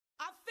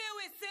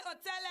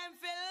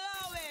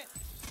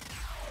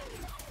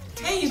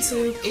Hey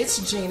YouTube,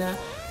 it's Gina.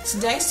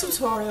 Today's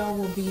tutorial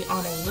will be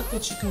on a look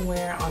that you can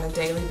wear on a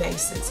daily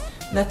basis.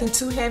 Nothing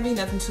too heavy,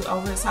 nothing too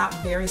over the top,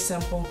 very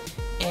simple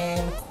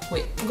and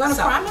quick. I'm going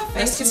to prime my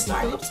face with the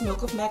Phillips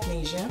Milk of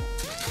Magnesia.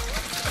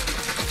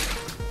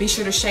 Be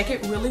sure to shake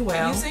it really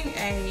well. Using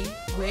a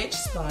wedge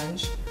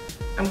sponge,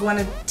 I'm going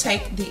to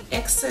take the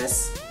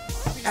excess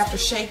after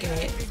shaking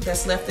it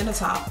that's left in the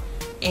top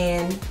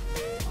and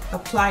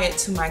apply it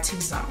to my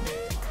T-zone.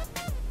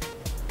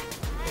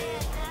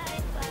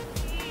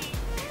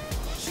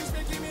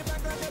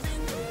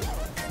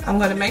 I'm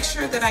going to make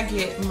sure that I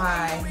get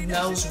my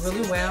nose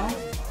really well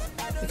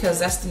because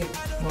that's the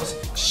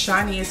most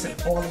shiniest and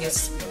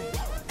oiliest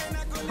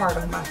part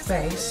of my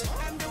face.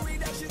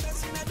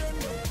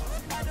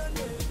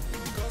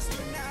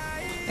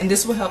 And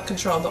this will help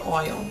control the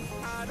oil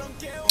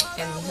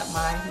and help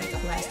my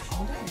makeup last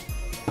all day.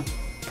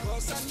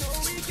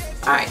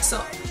 Alright,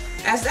 so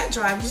as that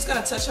dries, I'm just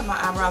going to touch on my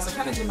eyebrows. I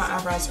kind of did my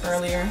eyebrows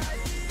earlier,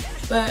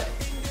 but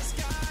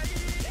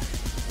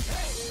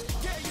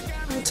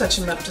I'll touch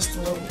them up just a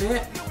little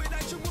bit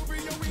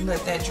and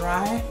let that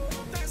dry.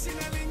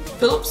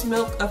 Phillips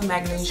Milk of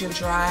Magnesia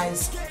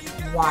dries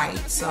white,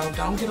 so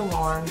don't get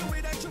alarmed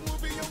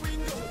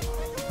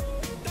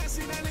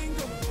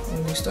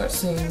when you start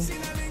seeing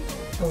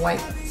the white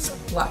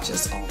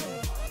splotches on.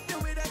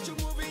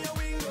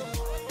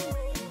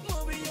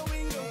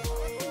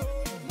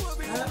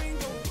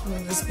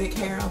 Move this big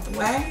hair out the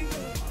way,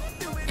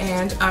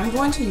 and I'm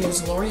going to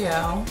use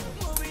L'Oreal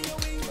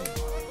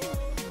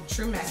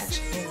True Match.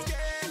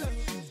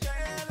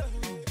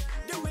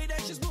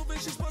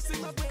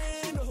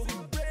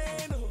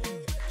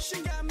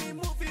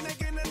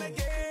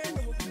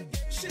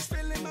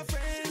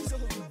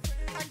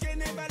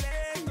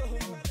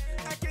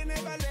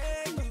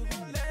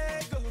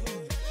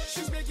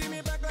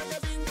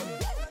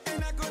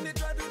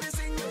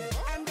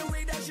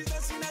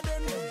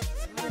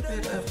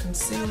 Bit of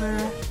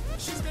concealer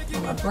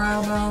on my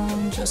brow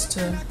bone just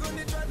to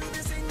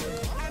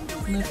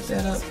lift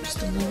that up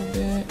just a little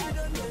bit.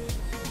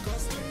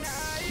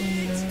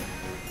 Clean it up.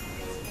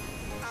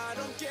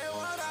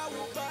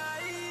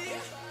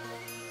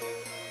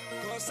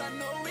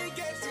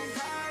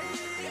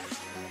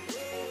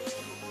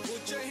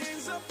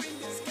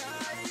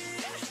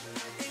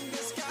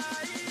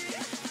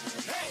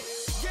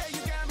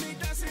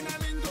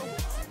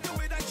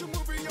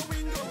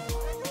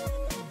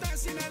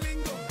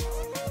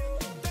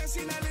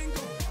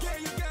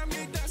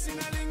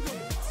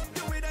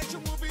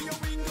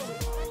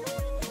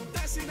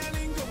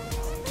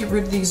 Get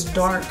rid of these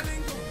dark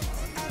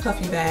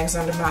puffy bags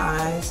under my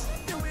eyes.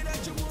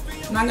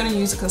 I'm not going to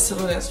use a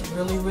concealer that's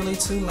really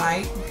too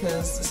light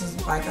because this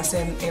is, like I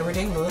said, an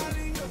everyday look.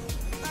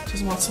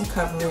 Just want some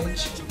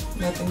coverage,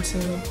 nothing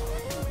too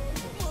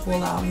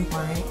full out and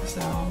bright.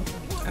 So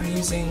I'm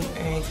using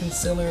a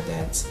concealer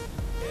that's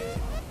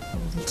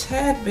a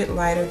tad bit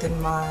lighter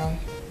than my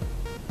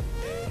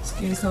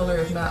skin color,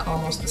 if not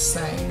almost the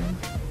same.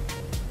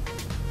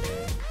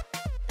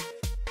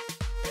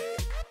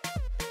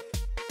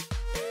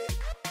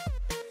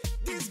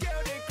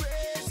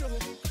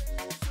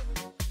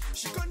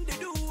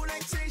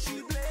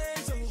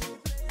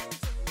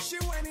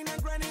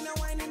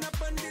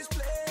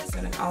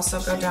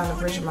 Also go down the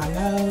bridge of my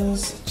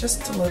nose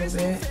just a little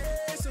bit.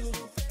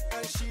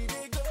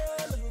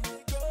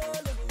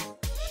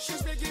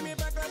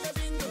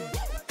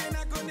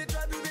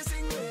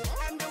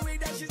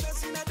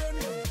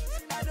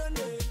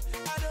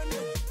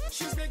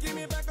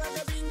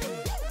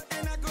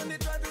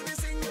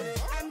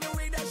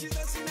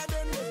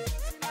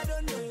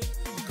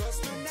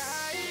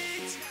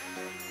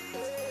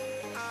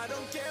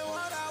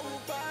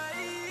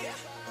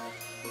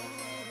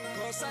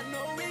 I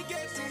know we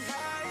getting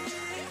high.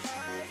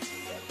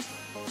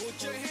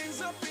 Put your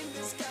hands up in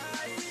the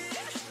sky.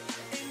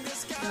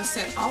 I'm going to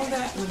set all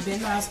that with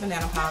Nye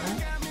Banana Powder.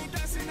 I'm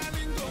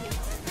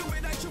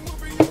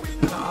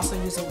going to also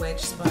use a wedge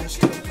sponge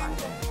to apply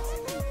that.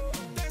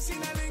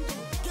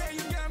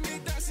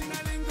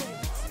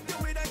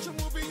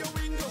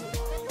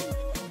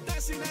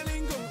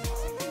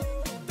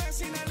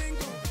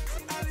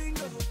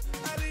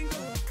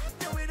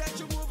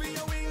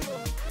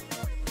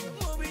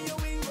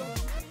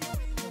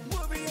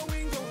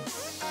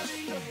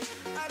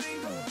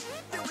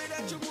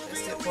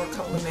 For a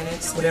couple of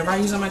minutes. Whatever I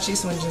use on my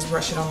cheeks, I'm going to just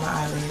brush it on my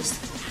eyelids.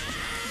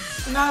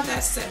 Now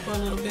that's set for a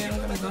little bit, I'm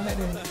going to go ahead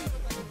and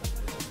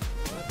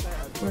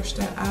brush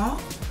that out.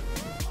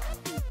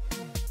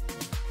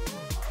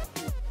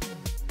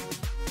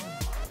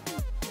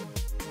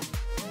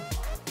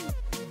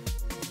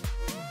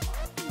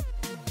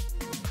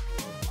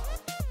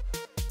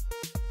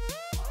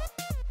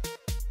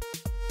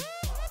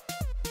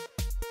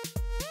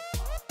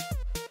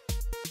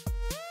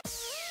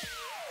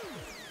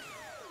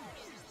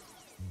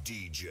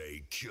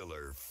 DJ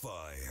Killer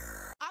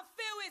Fire. I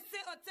feel it,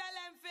 sit or tell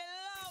them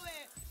below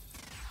it.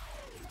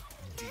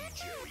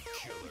 DJ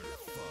Killer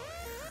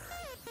Fire.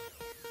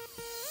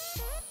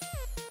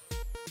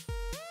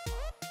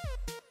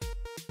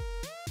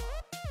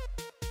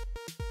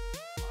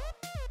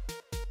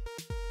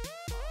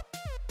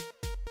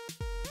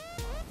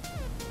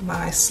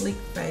 my sleek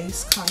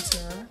face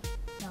contour.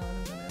 Now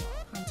I'm going to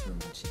contour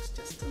my cheeks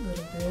just a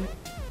little bit.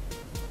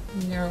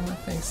 Narrow my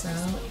face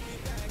out.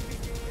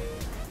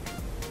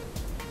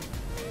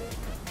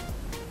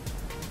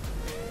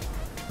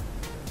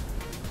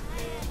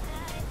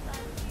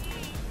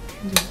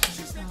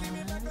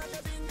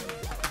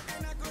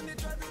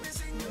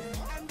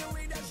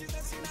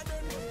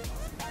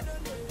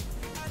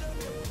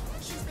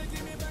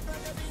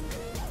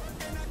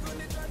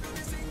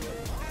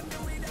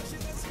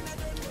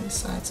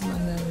 Sides of my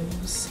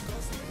nose.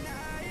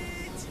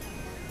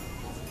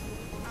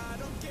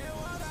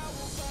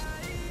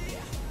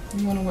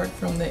 You want to work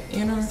from the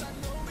inner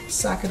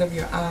socket of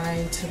your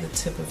eye to the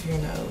tip of your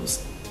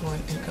nose,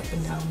 going in up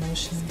and down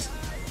motions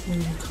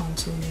when you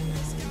contour your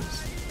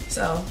nose.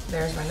 So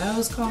there's my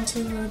nose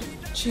contoured,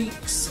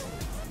 cheeks.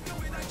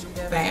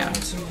 Bam,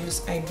 to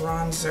use a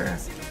bronzer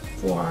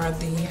for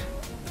the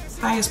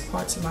highest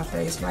parts of my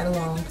face, right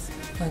along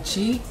my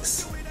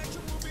cheeks.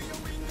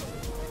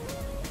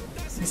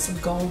 It's a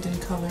golden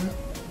color.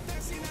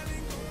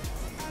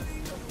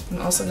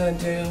 I'm also going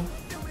to do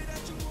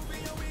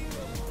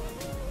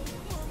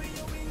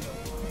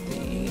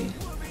the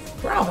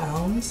brow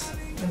bones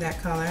in that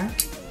color.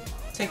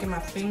 Taking my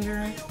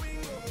finger,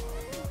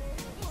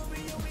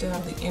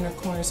 dab the inner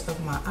corners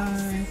of my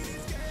eye,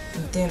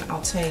 and then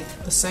I'll take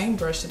the same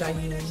brush that I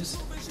used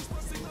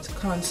to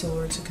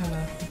contour to kind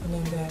of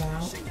blend that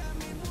out.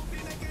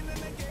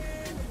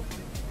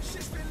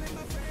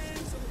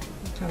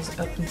 Kind of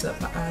opens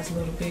up my eyes a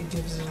little bit,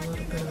 gives it a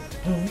little bit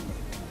of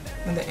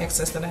and the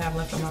excess that I have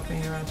left on my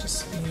finger I'll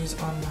just use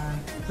on my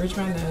bridge of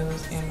my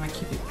nose and my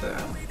cupid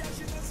bow.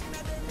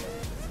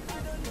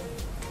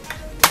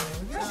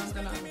 I'm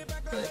gonna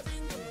put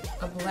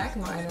a black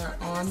liner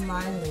on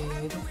my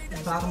lid,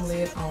 bottom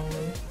lid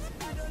only,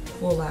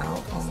 full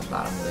out on the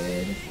bottom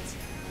lid,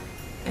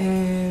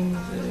 and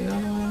the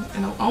other one.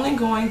 And I'm only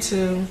going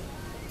to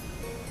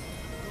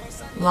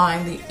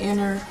line the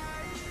inner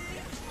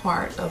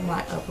part of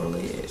my upper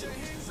lid.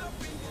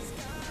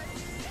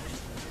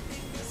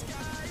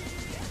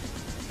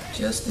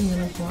 Just the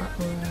inner part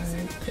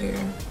right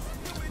there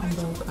on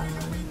both eyes.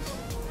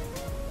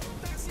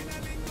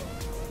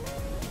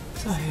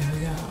 So here we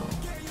go.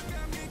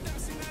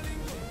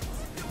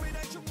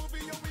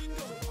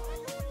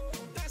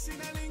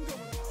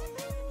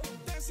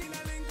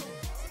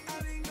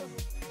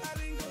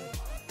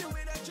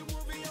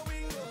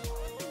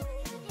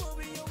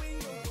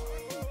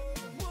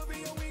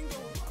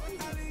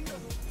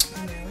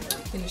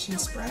 Finishing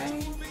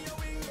spray,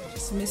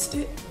 just mist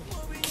it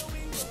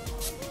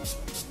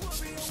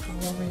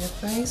all over your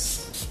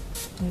face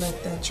and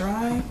let that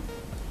dry.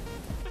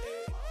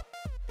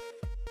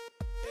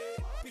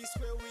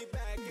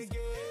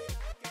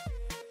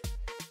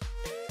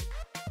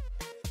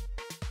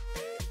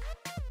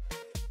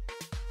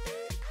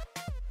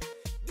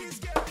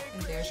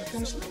 And there's your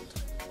finished look.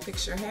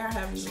 Fix your hair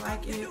however you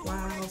like it.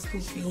 Wild,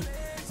 poofy.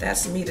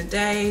 That's me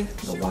today,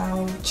 the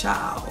wild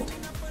child.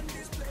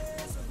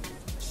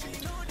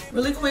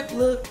 Really quick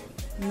look,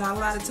 not a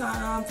lot of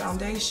time,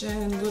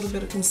 foundation, a little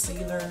bit of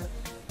concealer,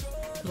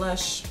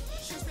 blush,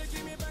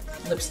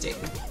 lipstick,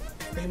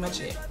 pretty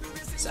much it.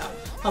 So,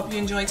 hope you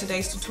enjoyed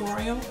today's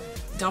tutorial.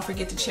 Don't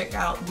forget to check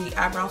out the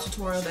eyebrow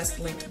tutorial that's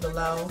linked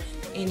below.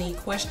 Any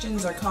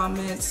questions or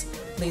comments,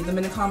 leave them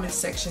in the comments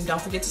section. Don't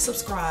forget to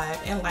subscribe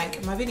and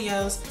like my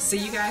videos. See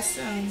you guys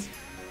soon.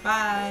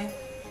 Bye.